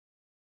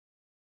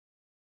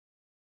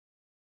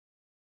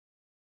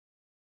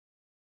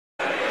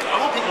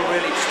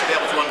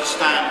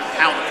understand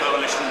how the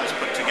coalition was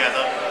put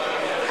together,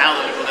 how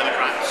the Liberal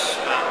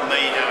Democrats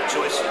made our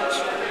choices,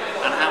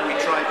 and how we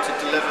tried to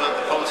deliver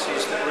the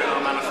policies that were in our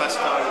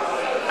manifesto,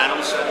 and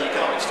also the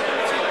economic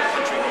stability that the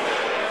country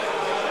needed.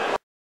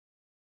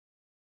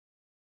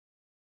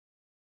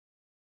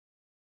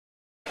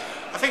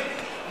 I think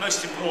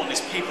most important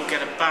is people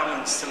get a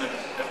balanced and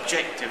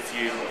objective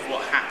view of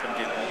what happened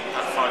in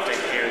that 5-day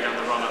period and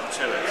the run-up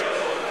to it,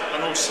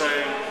 and also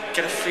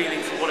get a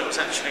feeling for what it was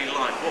actually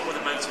like. What were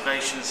the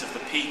motivations of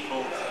the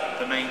people,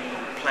 the main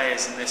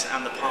players in this,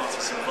 and the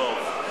parties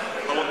involved?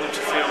 I want them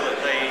to feel that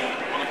they,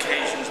 on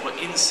occasions, were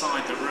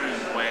inside the room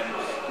when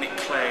Nick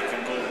Clegg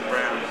and Gordon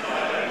Brown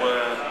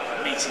were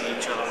meeting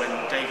each other, when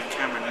David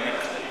Cameron and Nick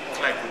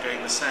Clegg were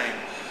doing the same.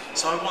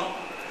 So I want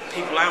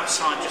people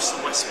outside just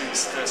the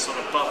Westminster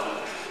sort of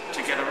bubble to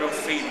get a real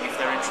feeling, if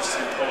they're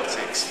interested in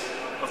politics,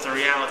 of the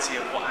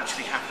reality of what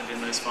actually happened in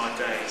those 5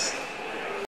 days.